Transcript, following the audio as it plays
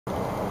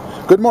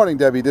Good morning,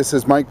 Debbie. This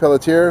is Mike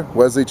Pelletier,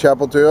 Wesley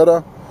Chapel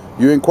Toyota.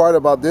 You inquired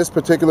about this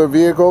particular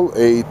vehicle,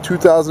 a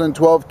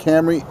 2012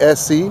 Camry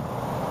SE.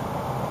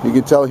 You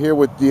can tell here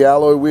with the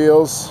alloy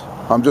wheels.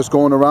 I'm just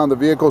going around the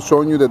vehicle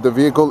showing you that the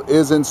vehicle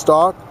is in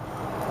stock.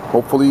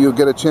 Hopefully you'll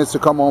get a chance to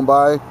come on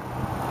by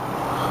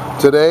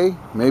today.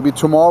 Maybe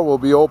tomorrow. We'll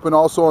be open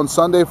also on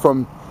Sunday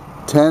from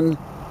 10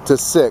 to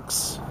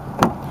 6.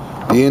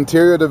 The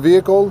interior of the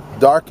vehicle,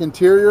 dark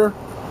interior.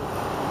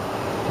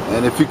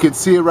 And if you can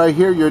see it right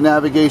here, your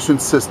navigation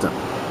system.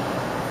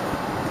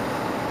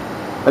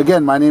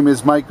 Again, my name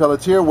is Mike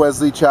Pelletier,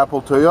 Wesley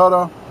Chapel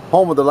Toyota,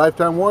 home of the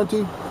lifetime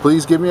warranty.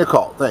 Please give me a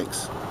call.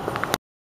 Thanks.